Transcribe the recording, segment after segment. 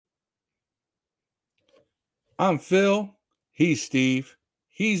I'm Phil. He's Steve.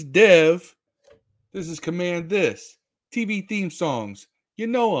 He's Dev. This is Command This. TV theme songs. You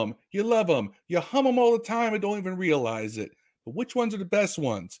know them. You love them. You hum them all the time and don't even realize it. But which ones are the best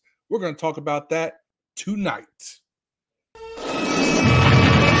ones? We're going to talk about that tonight.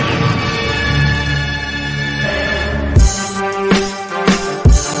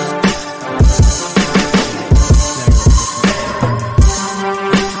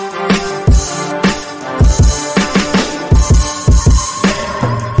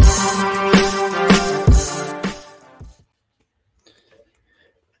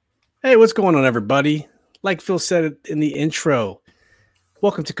 Hey, what's going on, everybody? Like Phil said in the intro,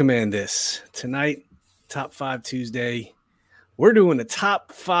 welcome to Command This. Tonight, Top 5 Tuesday, we're doing the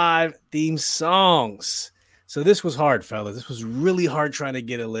top 5 theme songs. So this was hard, fellas. This was really hard trying to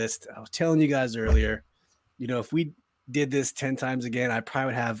get a list. I was telling you guys earlier, if we did this 10 times again, I probably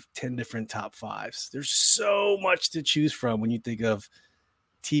would have 10 different top 5s. There's so much to choose from when you think of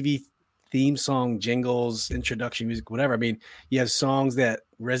TV theme song, jingles, introduction music, whatever. I mean, you have songs that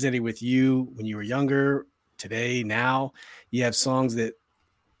resonated with you when you were younger, today, now. You have songs that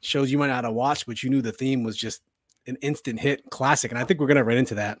shows you might not have to watch, but you knew the theme was just an instant hit classic. And I think we're going to run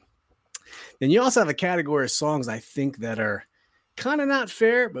into that. Then you also have a category of songs I think that are kind of not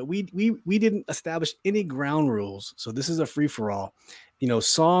fair, but we didn't establish any ground rules. So this is a free-for-all.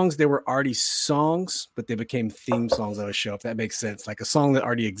 Songs, they were already songs, but they became theme songs of a show, if that makes sense. Like a song that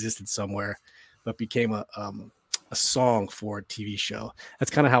already existed somewhere, but became a song for a TV show.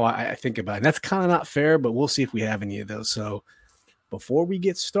 That's kind of how I think about it. And that's kind of not fair, but we'll see if we have any of those. So before we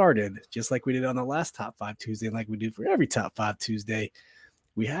get started, just like we did on the last Top 5 Tuesday, and like we do for every Top 5 Tuesday,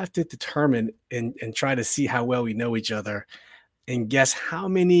 we have to determine and try to see how well we know each other and guess how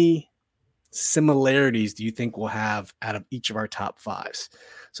many similarities do you think we'll have out of each of our top 5s.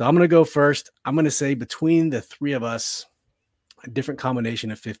 So I'm going to go first. I'm going to say between the three of us, a different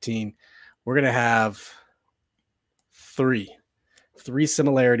combination of 15, we're going to have three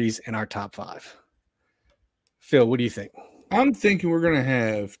similarities in our top 5. Phil, what do you think? I'm thinking we're going to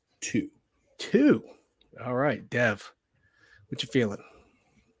have 2. All right, Dev, what you feeling?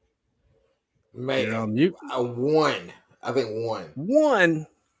 Man, you're on mute. 1. I think 1. 1.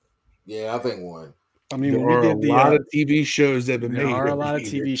 Yeah, I think 1. I mean, there are a lot of TV shows that have been made. There are a lot of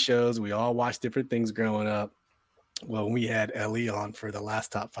TV shows. We all watched different things growing up. Well, when we had Ellie on for the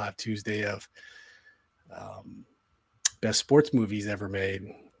last Top 5 Tuesday of best sports movies ever made,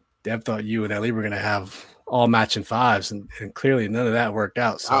 Dev thought you and Ellie were going to have all matching 5s, and clearly none of that worked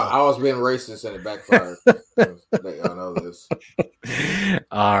out. So I was being racist and it backfired. Let y'all know this.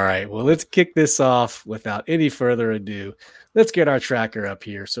 All right. Well, let's kick this off without any further ado. Let's get our tracker up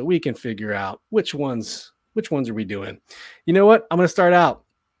here so we can figure out which ones are we doing. You know what? I'm going to start out.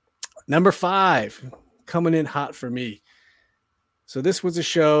 Number 5, coming in hot for me. So this was a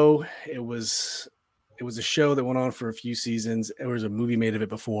show. It was a show that went on for a few seasons. There was a movie made of it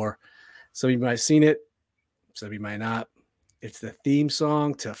before. Some of you might have seen it. Some of you might not. It's the theme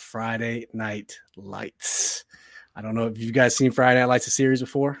song to Friday Night Lights. I don't know if you guys seen Friday Night Lights, the series,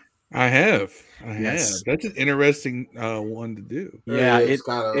 before. I have. Yes. That's an interesting one to do. Yeah, it's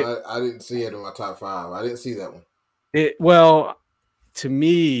kind of. I didn't see it in my top 5. I didn't see that one. Well, to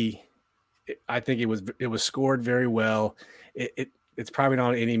me, I think it was scored very well. It's probably not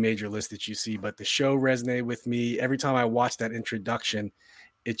on any major list that you see, but the show resonated with me. Every time I watched that introduction,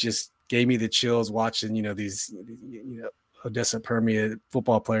 it just gave me the chills watching, these Odessa Permian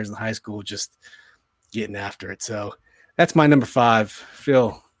football players in high school just getting after it. So that's my number 5.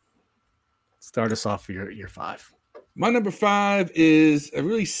 Phil, start us off for your 5. My number 5 is a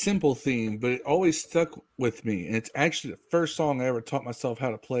really simple theme, but it always stuck with me. And it's actually the first song I ever taught myself how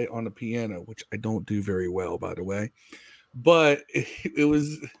to play on the piano, which I don't do very well, by the way. But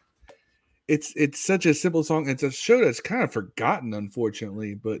it's such a simple song. It's a show that's kind of forgotten,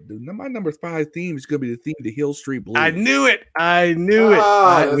 unfortunately. But my number 5 theme is going to be the theme to Hill Street Blues. I knew it.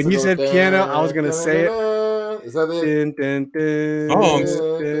 When you said piano, I was going to say it. Is that it? Songs.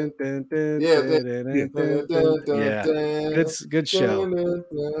 Yeah. Good show.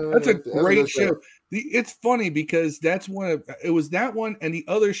 That's a great show. It's funny because it was that one and the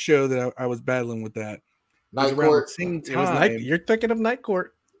other show that I was battling with that. Night Court. The same time. You're thinking of Night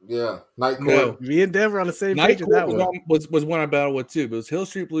Court. Yeah, Night Court. No, me and Dev are on the same page with that one. Was one I battled with too, but it was Hill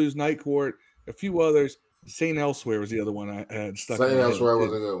Street Blues, Night Court, a few others. St. Elsewhere was the other one I had stuck. St. Elsewhere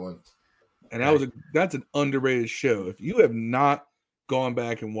was a good one. And that's an underrated show. If you have not gone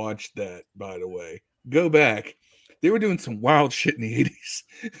back and watched that, by the way, go back. They were doing some wild shit in the 80s.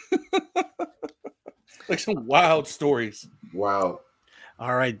 Like some wild stories. Wow.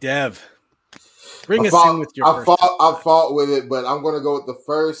 All right, Dev. Bring us in with your I fought with it, but I'm going to go with the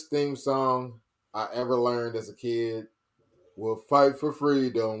first theme song I ever learned as a kid. We'll fight for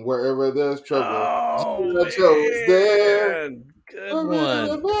freedom wherever there's trouble. Oh, Joe's there. Good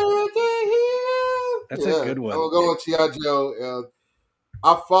one. That's a good one. I'm going to go with G.I. Joe.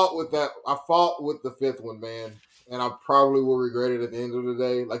 I fought with that. I fought with the fifth one, man. And I probably will regret it at the end of the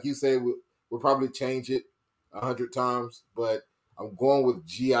day. Like you said, we'll probably change it 100 times. But I'm going with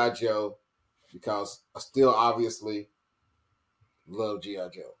G.I. Joe because I still obviously love G.I.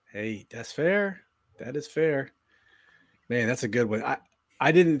 Joe. Hey, that's fair. That is fair. Man, that's a good one.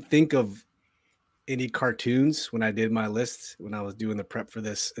 I didn't think of any cartoons when I did my list when I was doing the prep for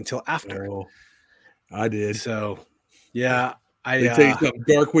this until after. Oh, I did. So, yeah. They tell you something.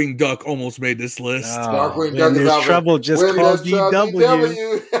 Darkwing Duck almost made this list. Darkwing Duck is out trouble. Just call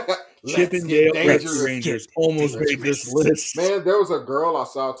DW. Chip and Dale Rescue Rangers almost made this list. Man, there was a girl I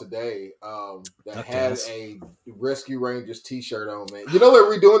saw today that had a Rescue Rangers t-shirt on, man. You know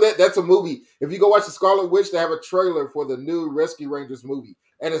they're redoing that? That's a movie. If you go watch The Scarlet Witch, they have a trailer for the new Rescue Rangers movie.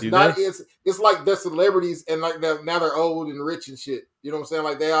 And it's like they're celebrities and like now they're old and rich and shit. You know what I'm saying?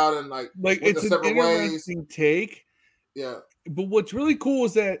 Like they out and like it's an interesting take. Yeah. But what's really cool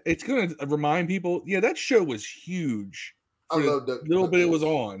is that it's going to remind people, that show was huge. I love the little bit it was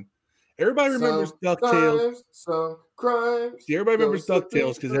on. Everybody remembers DuckTales. Some crimes. See, everybody remembers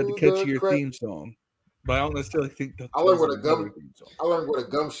DuckTales because it had the catchier theme song. But I don't necessarily think DuckTales. I learned what a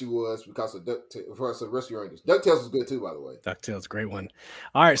gumshoe was because of Rescue Rangers. DuckTales was good too, by the way. DuckTales, great one.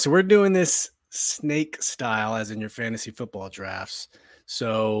 All right, so we're doing this snake style, as in your fantasy football drafts.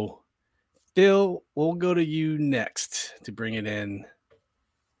 So, Phil, we'll go to you next to bring it in.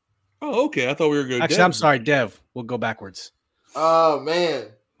 Oh, okay. I thought we were good. Actually, I'm sorry, Dev. We'll go backwards. Oh, man.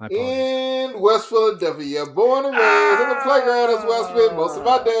 In West Philadelphia, born and raised in the playground as well, spent most of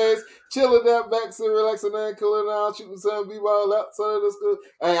my days chilling out back, so relaxing and cooling out, shooting some b-ball outside of the school.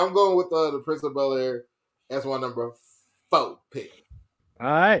 Hey, I'm going with the Prince of Bel-Air as my number 4 pick.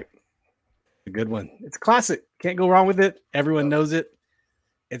 All right, a good one. It's classic. Can't go wrong with it. Everyone knows it.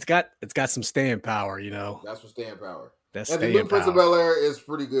 It's got some staying power, you know. That's what staying power. And the new Prince of Bel-Air is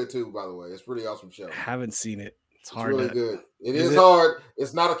pretty good too, by the way. It's a pretty awesome show. Haven't seen it. It's hard. It's really good. It is hard.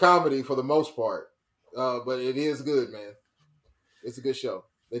 It's not a comedy for the most part, but it is good, man. It's a good show.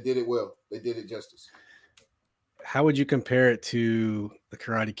 They did it well. They did it justice. How would you compare it to The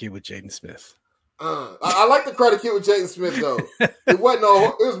Karate Kid with Jaden Smith? I like The Karate Kid with Jaden Smith though. It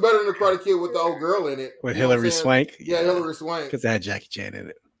was better than The Karate Kid with the old girl in it. With Hilary Swank. Yeah, Hilary Swank. Because they had Jackie Chan in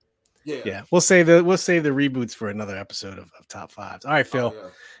it. Yeah. We'll save the reboots for another episode of Top Fives. All right, Phil.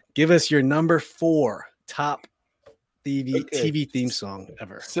 Give us your number 4 top TV theme song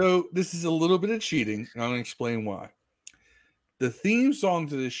ever. So this is a little bit of cheating, and I'm going to explain why. The theme song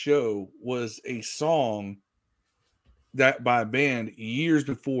to this show was a song that by a band years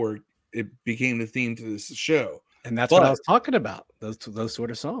before it became the theme to this show. And that's what I was talking about, those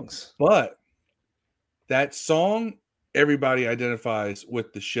sort of songs. But that song, everybody identifies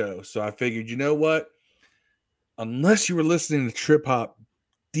with the show. So I figured, you know what? Unless you were listening to trip hop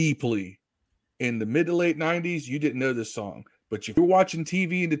deeply in the mid to late 90s, you didn't know this song. But if you were watching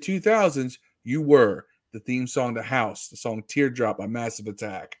TV in the 2000s, you were. The theme song to House, the song Teardrop by Massive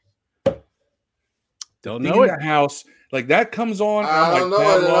Attack. Don't know it. That House, like that comes on. I'm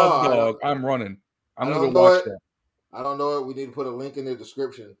like, dog. I'm running. I'm going to go watch that. I don't know it. We need to put a link in the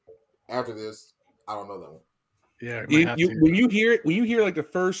description after this. I don't know that one. Yeah. When you hear like the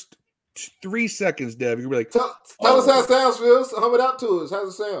first 3 seconds, Dev, you're like, tell us how it sounds, Phil. Hum it out to us. How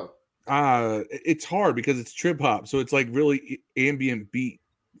does it sound? It's hard because it's trip hop, so it's like really ambient beat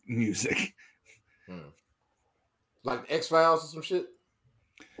music. Like X-Files or some shit?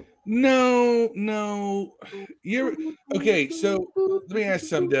 No. Okay, so let me ask you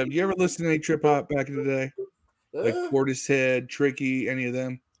something, Dev. You ever listen to any trip hop back in the day? Like Portishead, Tricky, any of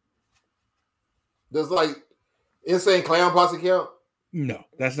them? Does like Insane Clown Posse count? No,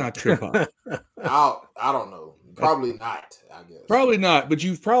 that's not trip hop. I don't know. Probably not, I guess. Probably not, but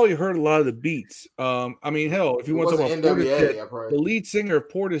you've probably heard a lot of the beats. I mean, hell, if you want to talk about Portishead, the lead singer of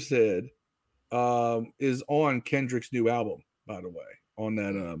Portishead is on Kendrick's new album, by the way, on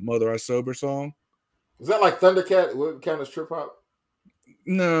that Mother I Sober song. Is that like Thundercat? Would it count as trip hop?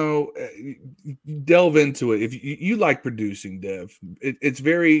 No, delve into it. If you like producing, Dev, it's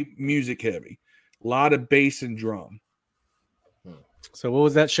very music heavy. A lot of bass and drum. So what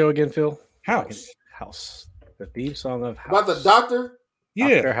was that show again, Phil? House. The theme song of House. About the doctor?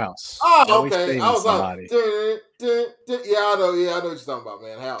 Yeah. Dr. House. Oh, okay. I was like, yeah, I know what you're talking about,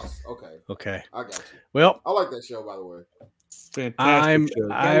 man. House. Okay. I got you. Well, I like that show, by the way. Fantastic show.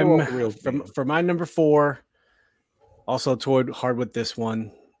 Gotta go off the rails, man. For my number 4. Also toyed hard with this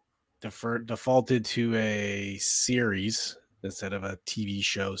one. Defaulted to a series instead of a TV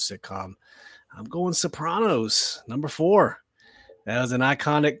show sitcom. I'm going Sopranos, number 4. That was an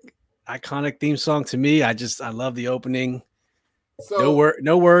iconic theme song to me. I love the opening. So,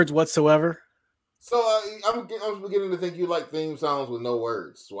 no words whatsoever. So I'm beginning to think you like theme songs with no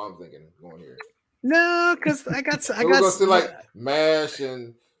words. So I'm thinking going here. No, because I got we're gonna see like MASH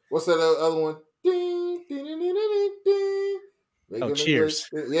and what's that other one? Ding, ding, ding, ding, ding, ding. Oh, Cheers.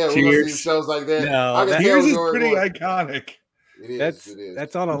 Yeah, Cheers. We're gonna see shows like that. No, Cheers is pretty iconic. It is.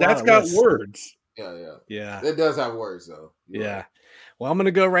 That's on a lot. That's got words. Yeah. It does have words though. Yeah. Right. Well, I'm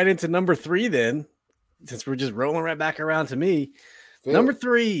gonna go right into number 3 then, since we're just rolling right back around to me. Number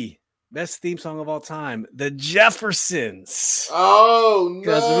 3, best theme song of all time, The Jeffersons. Oh no!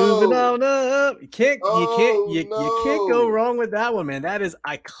 Because moving on up, you can't go wrong with that one, man. That is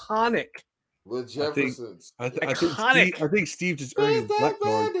iconic. The Jeffersons. I think Steve just earned his black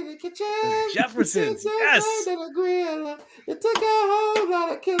card. The Jeffersons, yes. You took a whole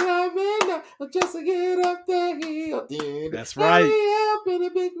lot of killing just to get up there. That's right.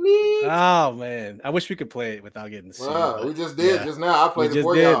 Oh man, I wish we could play it without getting sued. Wow, we just did just now. I played it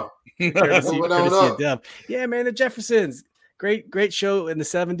for y'all. Courtesy yeah, man, The Jeffersons, great show in the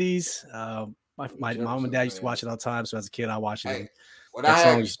 70s. My mom and dad used to watch it all the time, so as a kid I watched it. That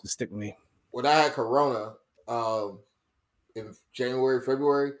song used to stick with me. When I had Corona in January,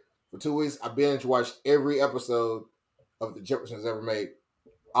 February, for 2 weeks, I binge watched every episode of The Jeffersons ever made.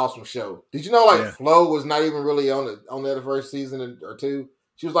 Awesome show. Did you know Flo was not even really on the first season or 2?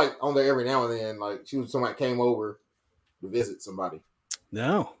 She was like on there every now and then. Like she was somebody came over to visit somebody.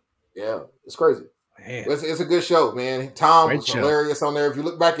 No. Yeah, it's crazy. Man. It's a good show, man. Tom was hilarious on there. If you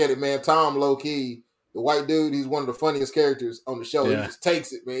look back at it, man, Tom low key. The white dude, he's one of the funniest characters on the show. Yeah. He just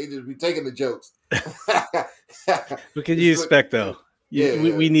takes it, man. He just be taking the jokes. What can you expect, though?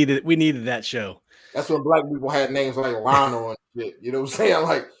 We needed that show. That's when black people had names like Lionel and shit. You know what I'm saying?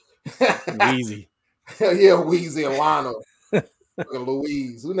 Like Weezy. Yeah, Weezy and Lionel. And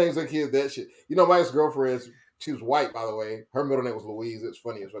Louise. Who names their kids that shit? You know, my ex-girlfriend, she was white, by the way. Her middle name was Louise. It's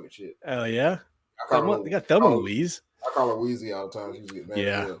funny as fucking shit. Oh, yeah? They got Thelma Louise. I call her Weezy all the time. She's getting mad.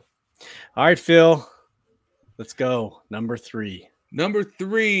 Yeah. All right, Phil. Let's go. Number 3. Number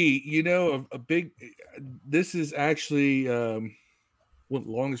 3, a big. This is actually one of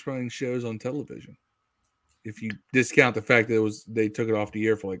the longest running shows on television. If you discount the fact that they took it off the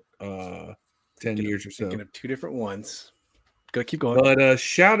air for like 10 years or so. Thinking of 2 different ones. Go, keep going. But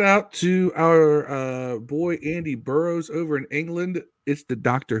shout out to our boy Andy Burroughs over in England. It's the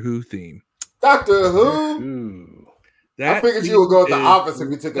Doctor Who theme. Doctor Who. Ooh. I figured you would go with the opposite.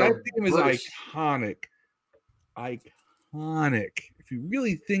 We took that theme is iconic. Iconic. If you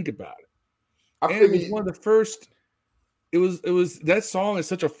really think about it. And it was one of the first. It was that song is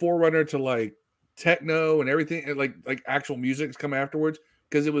such a forerunner to like techno and everything, and like actual music's come afterwards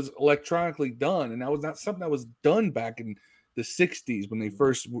because it was electronically done, and that was not something that was done back in the 60s when they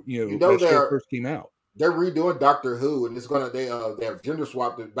first first came out. They're redoing Doctor Who, and they have gender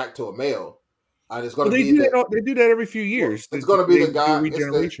swapped it back to a male. And it's going to they do that every few years. It's going to be the guy.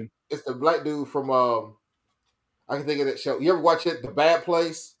 It's the black dude from I can think of that show. You ever watch it, The Bad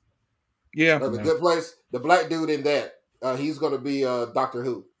Place? Yeah. The Good Place? The black dude in that. He's going to be Doctor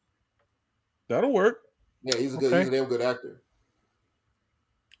Who. That'll work. Yeah, he's a damn good actor.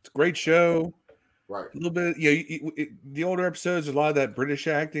 It's a great show. Right. A little bit, the older episodes, a lot of that British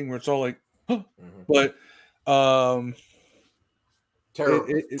acting where it's all like, huh. But terrible.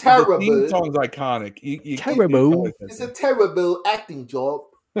 The theme song's iconic. Terrible. It's a terrible acting job.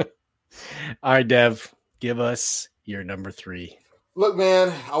 All right, Dev, give us your number 3. Look,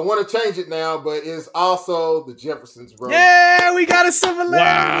 man, I want to change it now, but it's also the Jeffersons, bro. Yeah, we got a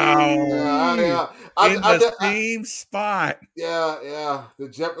similarity. Wow. In the same spot. Yeah. The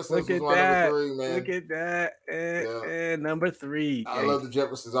Jeffersons was my number 3, man. Look at that. And number 3. I love the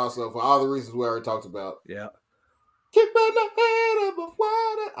Jeffersons also for all the reasons we already talked about. Yeah. Keep my head above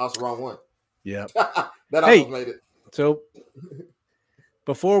water. I was the wrong one. Yeah. That almost made it. So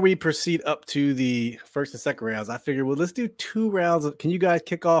before we proceed up to the first and second rounds, I figured, let's do 2 rounds of. Can you guys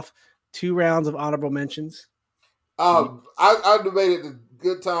kick off 2 rounds of honorable mentions? I debated the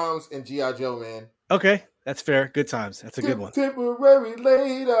Good Times and G.I. Joe, man. Okay, that's fair. Good Times. That's a good one. Temporary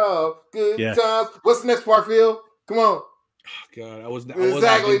laid off. Good Times. What's the next part, Phil? Come on. Oh, God, I was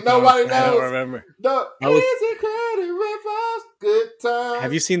exactly. Nobody knows. I don't remember. No, easy credit riff-offs. Good Times.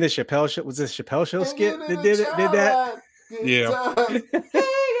 Have you seen the Chappelle show? Was this Chappelle show skit that did that? Good yeah.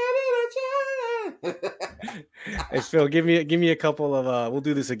 Hey Phil, give me a couple of. We'll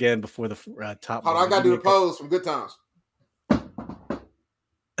do this again before the top. Hold on, I gotta do the pose from Good Times.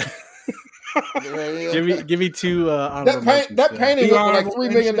 Give me two. That painting looked for like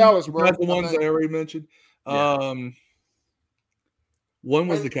 $3 million, bro. That's the ones I already mentioned. Yeah. One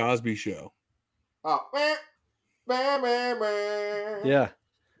was the Cosby Show. Oh, Yeah.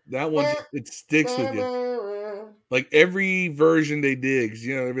 That one, it sticks with you. Like every version they did, 'cause,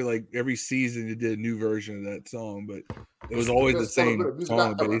 every season they did a new version of that song, but it was always the same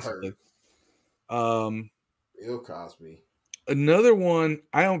song basically. Bill Cosby. Another one,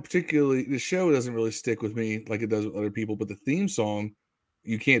 I don't particularly. The show doesn't really stick with me like it does with other people, but the theme song,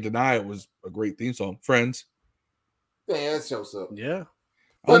 you can't deny it was a great theme song. Friends. Yeah, that shows up. Yeah.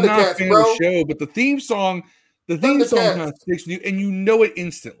 I'm not a fan of the show, but the theme song kind of sticks with you, and you know it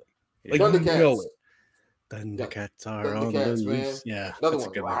instantly. Like you know it. Thundercats are on the loose. Yeah, another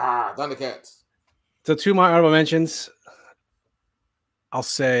one. Thundercats. So two of my honorable mentions. I'll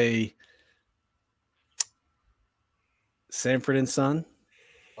say Sanford and Son.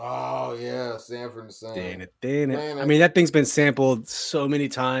 Oh yeah, Sanford and Son. Damn it. I mean, that thing's been sampled so many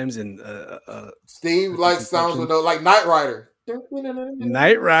times, and Steve likes sounds with like Knight Rider.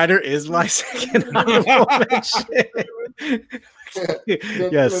 Knight Rider is my second honorable mention.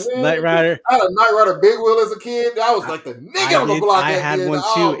 Yes, Knight Rider. I had a Knight Rider big wheel as a kid. I was like the nigga on the block. I had one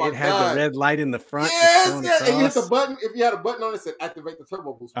too. It had the red light in the front. Yes, and you hit the button. If you had a button on it, said activate the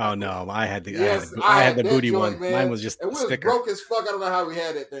turbo boost. Oh no, I had the booty one. Man. Mine was just and we was broke as fuck. I don't know how we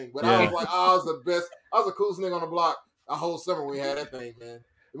had that thing, but I was like, I was the best. I was the coolest nigga on the block a whole summer. We had that thing, man.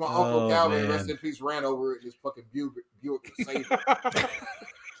 My uncle Calvin, rest in peace, ran over it in his fucking Buick Mercedes.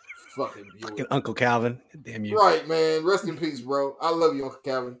 Fucking Buick. Fucking Uncle Calvin. Damn you. Right, man. Rest in peace, bro. I love you, Uncle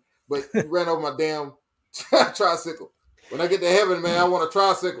Calvin. But you ran over my damn tricycle. When I get to heaven, man, I want a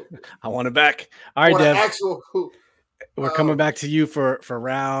tricycle. I want it back. All right, Dev. We're coming back to you for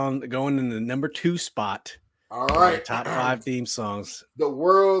round going in the number 2 spot. All right. Top 5 theme songs. The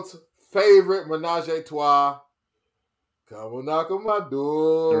world's favorite Menage a Trois. Come and knock on my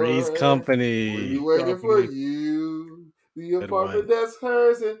door. Three's Company. We'll be waiting for you. The apartment that's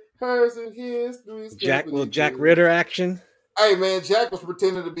hers and his. Three's Company. Jack Ritter action. Hey man, Jack was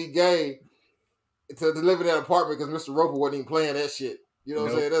pretending to be gay to live in that apartment because Mr. Roper wasn't even playing that shit. You know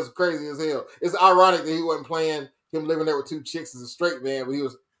what I'm saying? That's crazy as hell. It's ironic that he wasn't playing him living there with 2 chicks as a straight man, but he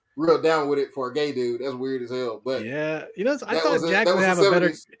was real down with it for a gay dude. That's weird as hell. But yeah, I thought Jack would have a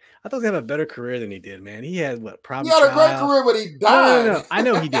better. I thought he had a better career than he did, man. He had Problem Child. He had a great career, but he died. No. I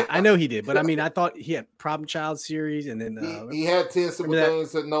know he did. But I mean, I thought he had Problem Child series, and then he had 10 Simple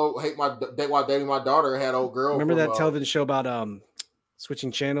Things to hate my while dating my daughter. Had old girl. Remember that television show about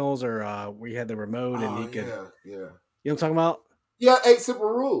switching channels, or where you had the remote and he could. Yeah. You know what I'm talking about? Yeah, 8 Simple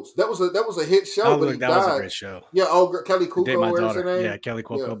Rules. That was a hit show, but he died. Was a great show. Yeah, old girl, Kelly Cuoco. What's her name? Yeah, Kelly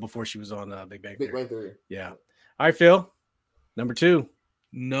Cuoco before she was on Big Bang Theory. Yeah. All right, Phil. Number 2.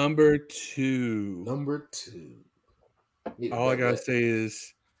 Number two. All I gotta say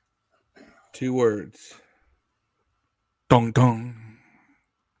is 2 words. Dong dong.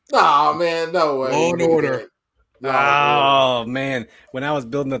 Nah, man, no way. Law and Order. Oh man, when I was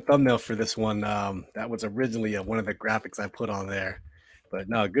building the thumbnail for this one, that was originally one of the graphics I put on there. But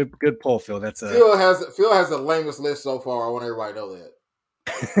no, good pull, Phil. That's Phil has the lamest list so far. I want everybody to know that.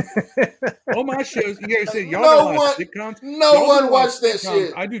 All my shows, you guys said y'all no watch sitcoms. No one watched that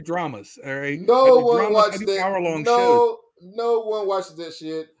shit. I do dramas. All right. No one watched that. Hour-long shows. No one watches that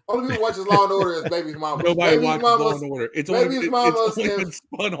shit. Only people watches Law and Order is Baby's Mama. Nobody watches Law and Order. It's only been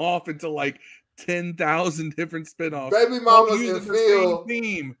spun off into like 10,000 different spinoffs. Baby Mamas and Phil.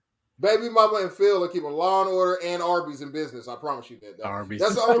 Theme. Baby Mama and Phil are keeping Law and Order and Arby's in business. I promise you that. Arby's.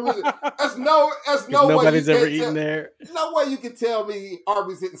 That's the only reason. That's no nobody's ever eaten there. No way you can tell me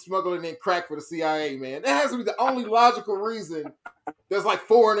Arby's hitting smuggling in crack for the CIA, man. That has to be the only logical reason. There's like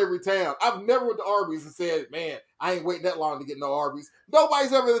 4 in every town. I've never went to Arby's and said, man, I ain't waiting that long to get no Arby's.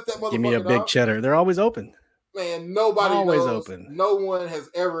 Nobody's ever let that motherfucker. Give me a big cheddar. They're always open. Man, nobody always knows. Open. No one has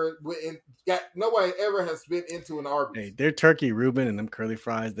ever nobody ever has been into an Arby's. Hey, their turkey Reuben and them curly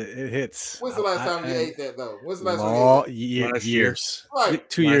fries, it hits. When's the last time you ate that though? When's the last time you ate that? Years. Right.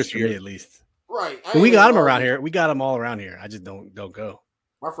 2 years for me at least. Right. We got them around here. We got them all around here. I just don't go.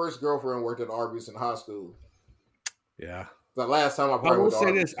 My first girlfriend worked at Arby's in high school. Yeah. The last time I will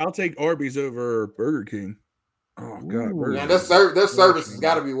say this: I'll take Arby's over Burger King. Oh God, man, their service has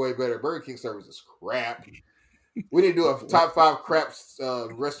got to be way better. Burger King service is crap. We need to do a top 5 crap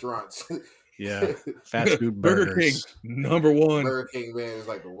restaurants. Yeah, fast food burgers. Burger King, number 1. Burger King, man, is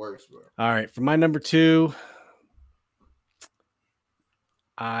like the worst, bro. All right, for my number 2,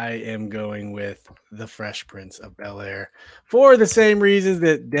 I am going with The Fresh Prince of Bel-Air for the same reasons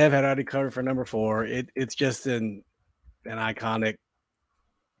that Dev had already covered for number 4. It's just an iconic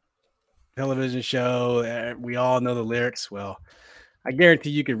television show. We all know the lyrics. Well, I guarantee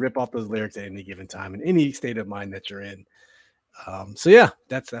you could rip off those lyrics at any given time in any state of mind that you're in. So yeah,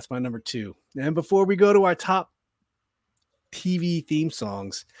 that's my number 2. And before we go to our top TV theme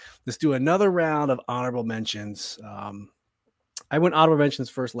songs, let's do another round of honorable mentions. I went honorable mentions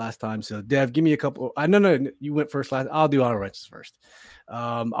first last time, so Dev, give me a couple. No, you went first last. I'll do honorable mentions first.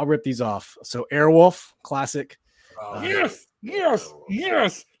 I'll rip these off. So Airwolf, classic. Yes.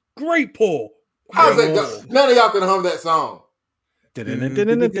 Great pull. How's that go? None of y'all can hum that song.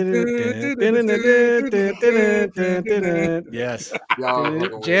 Yes.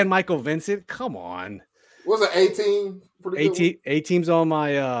 Y'all Jan Michael Vincent. Come on. Was it 18? A-Team's on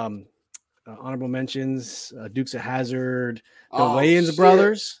my honorable mentions. Dukes of Hazzard. The Wayans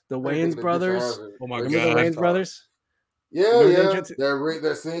brothers. The Wayans brothers. Oh my Remember God. the Wayans brothers? Yeah.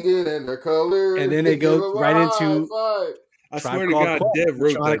 They're singing and they're colors. And then they go right into I Tribe swear to Called God, Quest, Dev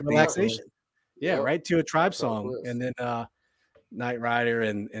wrote Electronic that Relaxation. Yeah, Yep. right to a Tribe Called song. Quest. And then Knight Rider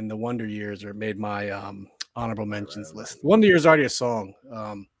and the Wonder Years made my honorable mentions list. Wonder Years is already a song.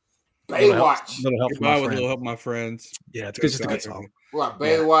 Baywatch. Little help from Goodbye my with a friend. little help, my friends. Yeah, it's just a good song. Like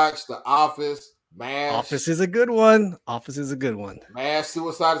Baywatch, The Office, MASH. Office is a good one. MASH,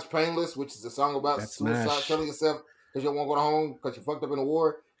 Suicide is Painless, which is a song about That's suicide, MASH. killing yourself because you don't want to go home because you fucked up in the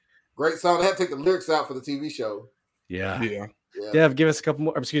war. Great song. They had to take the lyrics out for the TV show. Yeah. Yeah. Yeah. Dev, give us a couple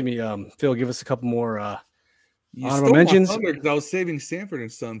more. Excuse me, Phil, give us a couple more You honorable stole mentions. my thunder 'cause I was saving Sanford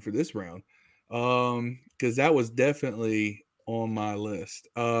and Son for this round. Because that was definitely on my list.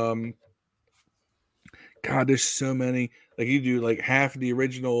 God, there's so many. Like you do like half the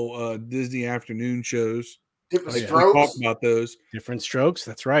original Disney afternoon shows. Different Like, we Strokes. talked about those. Different Strokes.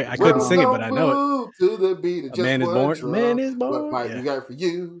 That's right. I couldn't sing it, but I know it. To the beat of A just Man Is one Born. drum. Man Is What Born. might Yeah. be right for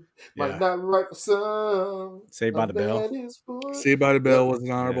you Yeah. might not be right for some. Saved by the Bell. Man is born. Saved by the Bell was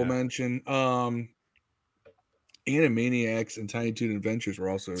an honorable Yeah. mention. Animaniacs and Tiny Toon Adventures were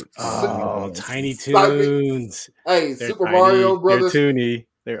also. Oh, Tiny Slightly- Toons. Hey, They're Super tiny, Mario Brothers. They're toony.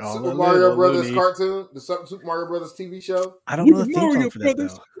 They're all Super a Mario little Brothers loony. cartoon, the Super Mario Brothers TV show. I don't know the Super theme Mario song for that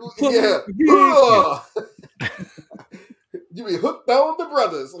Brothers. though. Yeah. You be hooked on the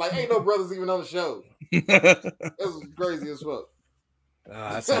brothers. Like, ain't no brothers even on the show. That's crazy as fuck.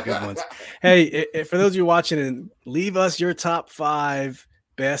 That's some good ones. Hey, for those of you watching, and leave us your top 5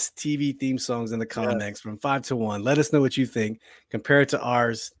 best TV theme songs in the comments from 5 to 1. Let us know what you think. Compare it to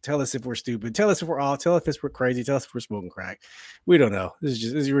ours. Tell us if we're stupid. Tell us if we're all. Tell us if we're crazy. Tell us if we're smoking crack. We don't know.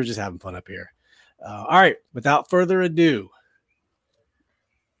 We're just having fun up here. All right. Without further ado.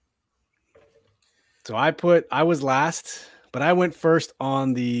 So I was last, but I went first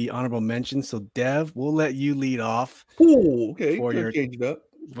on the honorable mention. So Dev, we'll let you lead off Ooh, okay. For your- Change it up.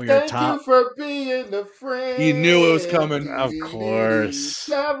 for your Thank top. you for being a friend. You knew it was coming. Of course.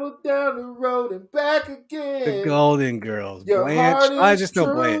 Travel down the road and back again. The Golden Girls. Your Blanche. heart I is just know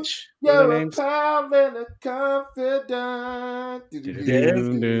true. Blanche. What are You're their a names? pal and a confidant.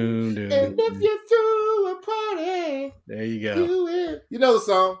 And if you're through a party, There you go. you know the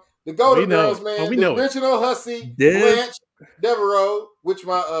song. The Golden We know Girls, it. man. Oh, we the know it. original Hussey, Dev. Blanche, Devereaux, which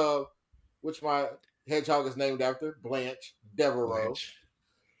my hedgehog is named after. Blanche Devereaux, Blanche.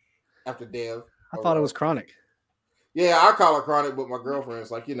 after Dev. I thought it was Chronic. Yeah, I call it Chronic, but my girlfriend's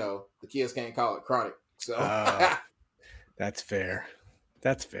like, the kids can't call it Chronic. So That's fair.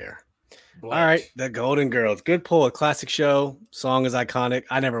 That's fair. Blanche. All right, The Golden Girls. Good pull. A classic show. Song is iconic.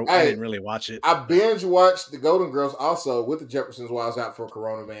 I didn't really watch it. I binge watched the Golden Girls also with the Jeffersons while I was out for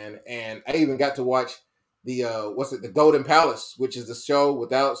Corona, man. And I even got to watch the the Golden Palace, which is the show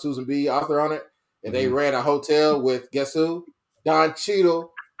without Susan B. Author on it. And they ran a hotel with, guess who? Don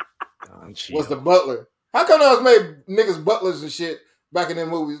Cheadle was the butler. How come that was made niggas butlers and shit back in them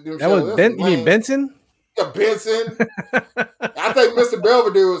movies? Them That shows? was That's Ben. You mean lame. Benson? Yeah, Benson. I think Mr.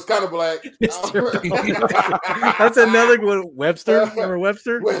 Belvedere was kind of black. That's another one. Webster. Remember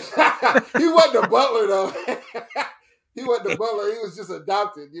Webster? He wasn't a butler though. He wasn't the butler. He was just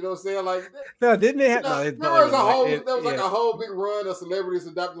adopted. You know what I'm saying? Like, No, didn't they have? there No, was like a whole big run of celebrities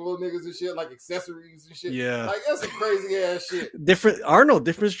adopting little niggas and shit, like accessories and shit. Yeah. Like, that's some crazy ass shit. Different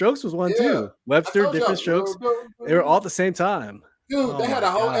Strokes was one Yeah. too. Webster, I told Different y'all, Strokes. They were all at the same time. Dude, Oh they had my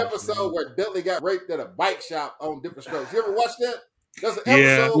a whole gosh, episode man. where Dudley got raped at a bike shop on Different Strokes. You ever watch that? There's an Yeah.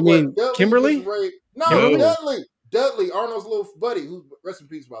 episode You where mean Dudley Kimberly? gets raped. No, Kimberly. Dudley, Arnold's little buddy, who rest in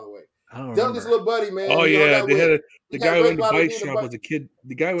peace, by the way. I don't Dudley's remember. little buddy, man. Oh You know yeah, that they with- had he the got guy who went raped to by bike the shop bike- was a kid.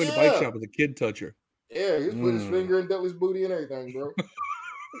 The guy who went to bike Yeah. shop was a kid toucher. Yeah, he was putting his Mm. finger in Dudley's booty and everything, bro.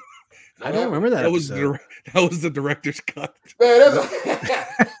 I don't remember that episode. That was the director's cut. Man,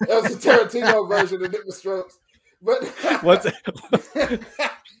 that was the Tarantino version of Nick Strokes. But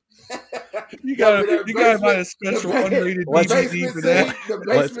you gotta buy a special unrated DVD for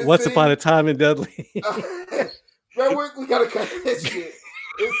that. Once upon a time in Dudley. Man, we gotta cut this shit.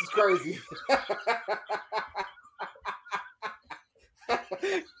 This is crazy.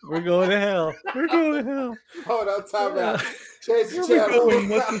 We're going to hell. We're going to hell. Hold on, time out. Change the channel.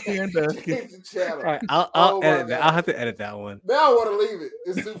 Change the channel. All right, I'll edit that. I'll have to edit that one. Now I want to leave it.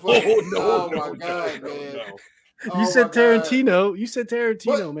 It's too funny. Oh my god, man. You said Tarantino. You said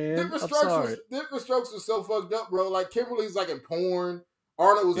Tarantino, but man. Different I'm sorry. Different Strokes was so fucked up, bro. Like Kimberly's like in porn.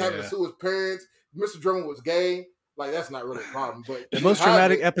 Arnold was having to sue his parents. Mr. Drummond was gay. Like that's not really a problem. But the most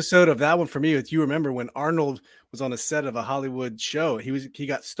dramatic episode of that one for me is you remember when Arnold was on a set of a Hollywood show. He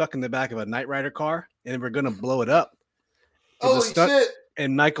got stuck in the back of a Knight Rider car and they were gonna blow it up. Holy shit.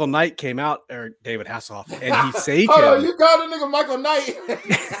 And Michael Knight came out, or David Hasselhoff, and he saved him. Oh, you called the nigga Michael Knight.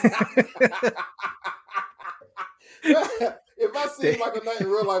 If I see Michael Knight in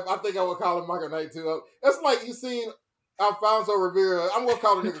real life, I think I would call him Michael Knight too. That's like you seen Alfonso Rivera. I'm gonna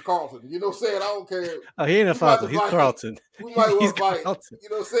call the nigga Carlton. You know what I'm saying? I don't care. Oh, he ain't Alfonso. He's Carlton. We might well fight. Carlton. You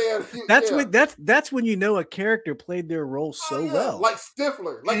know what I'm saying? That's when you know a character played their role so well. Like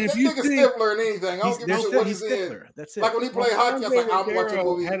Stifler. Like that nigga Stifler in anything. I don't give a shit what he's in. That's it. Like when he played hockey, I was like, I'm gonna watch a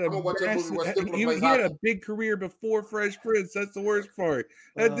movie. I'm gonna watch a movie where Stifler plays hockey. He had a big career before Fresh Prince. That's the worst part.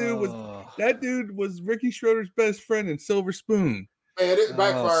 That dude was Ricky Schroeder's best friend in Silver Spoon. Man, it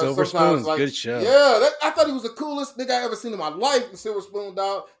backfires Silver sometimes. Spoon's Like, good show. Yeah, I thought he was the coolest nigga I ever seen in my life. In Silver Spoon,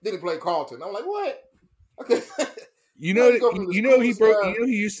 dog. Then he played Carlton. I'm like, what? Okay. He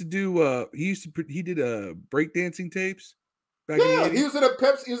used to do. He did breakdancing tapes. He was in a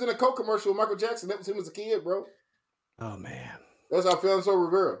Pepsi. He was in a Coke commercial with Michael Jackson. That was him as a kid, bro. Oh man, that's how Alfonso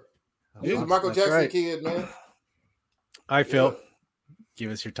Rivera. He was a Michael Jackson kid, man. All right, Phil,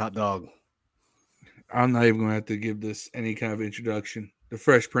 give us your top dog. I'm not even going to have to give this any kind of introduction. The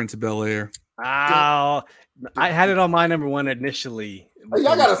Fresh Prince of Bel-Air. Oh, I had it on my number one initially. Hey,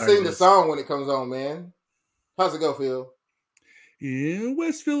 y'all got to sing the song when it comes on, man. How's it go, Phil? In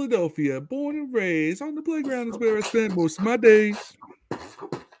West Philadelphia, born and raised, on the playground is where I spend most of my days.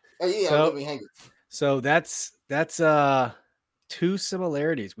 Hey, let me hang it. So that's two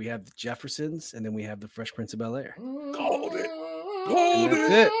similarities. We have the Jeffersons, and then we have the Fresh Prince of Bel-Air. Called it.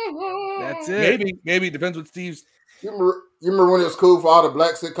 That's it. Maybe it depends what Steve's. You remember when it was cool for all the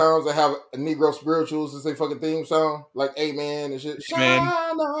black sitcoms to have a Negro spirituals as their fucking theme song, like Amen and shit. Man,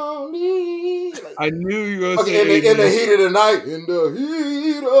 on me. Like, I knew you were going to say in the heat of the night, in the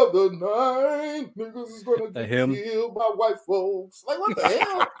heat of the night, niggas is gonna get killed by white folks. Like what the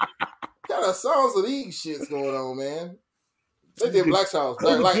hell? What kind of songs are these shits going on, man? They did black songs.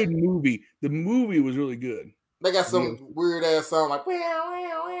 That was a good movie. The movie was really good. They got some weird ass song like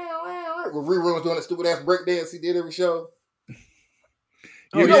with Rerun was doing that stupid ass breakdance he did every show.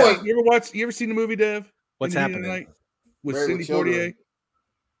 You ever seen the movie, Dev? What's happening? With Cindy Poitier?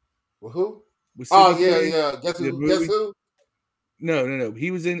 With who? Yeah. Guess who? No. He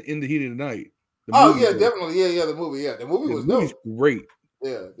was in the Heat of the Night. Definitely. Yeah, the movie. Yeah, the movie was dope. Great.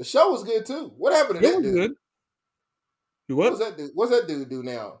 Yeah, the show was good too. What happened to that dude? Good. What's that dude? What's that dude do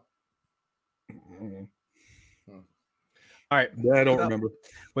now? All right. Yeah, I don't remember.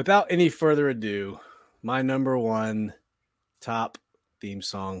 Without any further ado, my number one top theme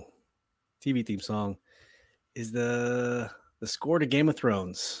song, TV theme song, is the score to Game of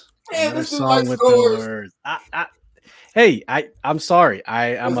Thrones. Another song with the words. I'm sorry.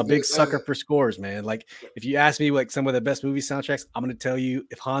 I'm a big sucker for scores, man. Like if you ask me like some of the best movie soundtracks, I'm going to tell you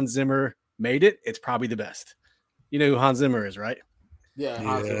if Hans Zimmer made it, it's probably the best. You know who Hans Zimmer is, right? Yeah,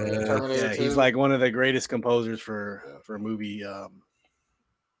 Hans Zimmer, Terminator 2. He's like one of the greatest composers for movie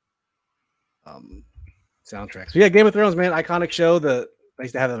soundtracks. So yeah, Game of Thrones, man, iconic show. I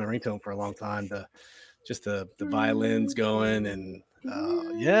used to have that on ringtone for a long time. The violins going and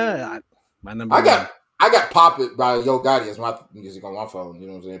my number. I got "Pop It" by Yo Gotti as my music on my phone. You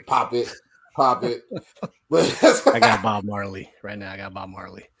know what I'm saying? Pop it. I got Bob Marley right now.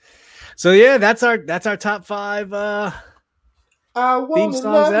 So yeah, that's our top 5 theme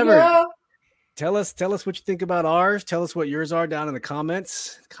songs ever. Ya. Tell us what you think about ours. Tell us what yours are down in the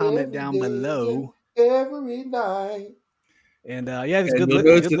comments. Comment down below. Every night. And it's good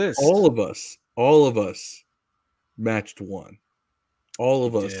list. All of us matched one. All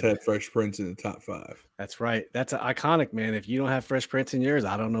of us had Fresh Prince in the top 5. That's right. That's iconic, man. If you don't have Fresh Prince in yours,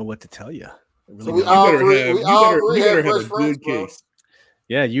 I don't know what to tell you. So we better have a good case.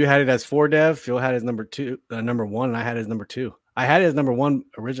 Yeah, you had it as 4, Dev. Phil had his number 2, number 1, and I had his number 2. I had it as number 1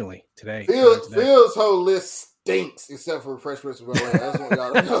 originally today. Phil's whole list stinks except for Fresh Prince of Bel-Air. That's what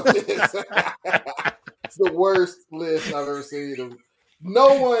y'all know. It's the worst list I've ever seen.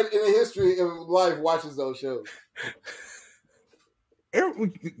 No one in the history of life watches those shows.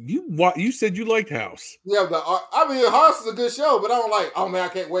 You said you liked House. Yeah, House is a good show, but I don't like. Oh man, I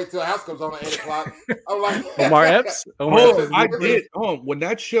can't wait till House comes on at 8:00. I'm like Omar Epps. I did. When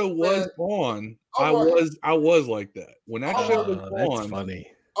that show was on, I was like that. When that show was that's on, funny.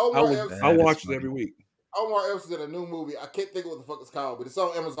 I watched it every week. Omar Epps did a new movie. I can't think of what the fuck it's called, but it's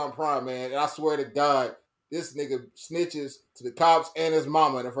on Amazon Prime, man. And I swear to God, this nigga snitches to the cops and his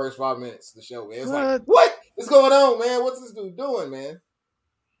mama in the first 5 minutes of the show, man. It's like, what is going on, man? What's this dude doing, man?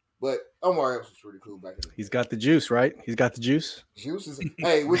 But Omar Epps was pretty cool back in the day. He's got the juice, right? He's got the juice. Juice is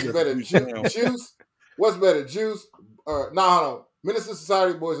which is better? Juice? What's better? Juice? Hold on. Menace to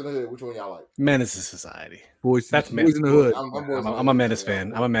Society, Boys in the Hood. Which one y'all like? Menace to Society. Boys in the Hood. I'm a Menace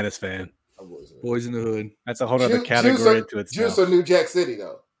fan. I'm a Menace fan. Boys in the Hood. That's a whole other category into itself. Juice or New Jack City,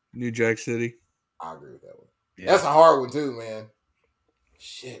 though? New Jack City. I agree with that one. Yeah. That's a hard one, too, man.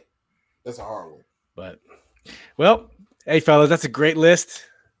 Shit. That's a hard one. But, well, hey, fellas, that's a great list.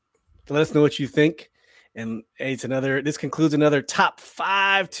 Let us know what you think. And hey, this concludes another Top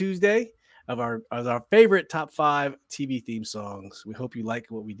 5 Tuesday of our favorite Top 5 TV theme songs. We hope you like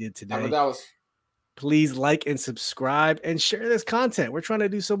what we did today. Please like and subscribe and share this content. We're trying to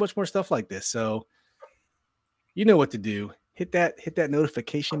do so much more stuff like this. So you know what to do. Hit that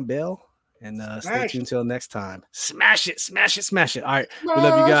notification bell and stay tuned until next time. Smash it. All right. We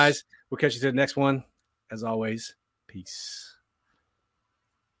love you guys. We'll catch you to the next one. As always, peace.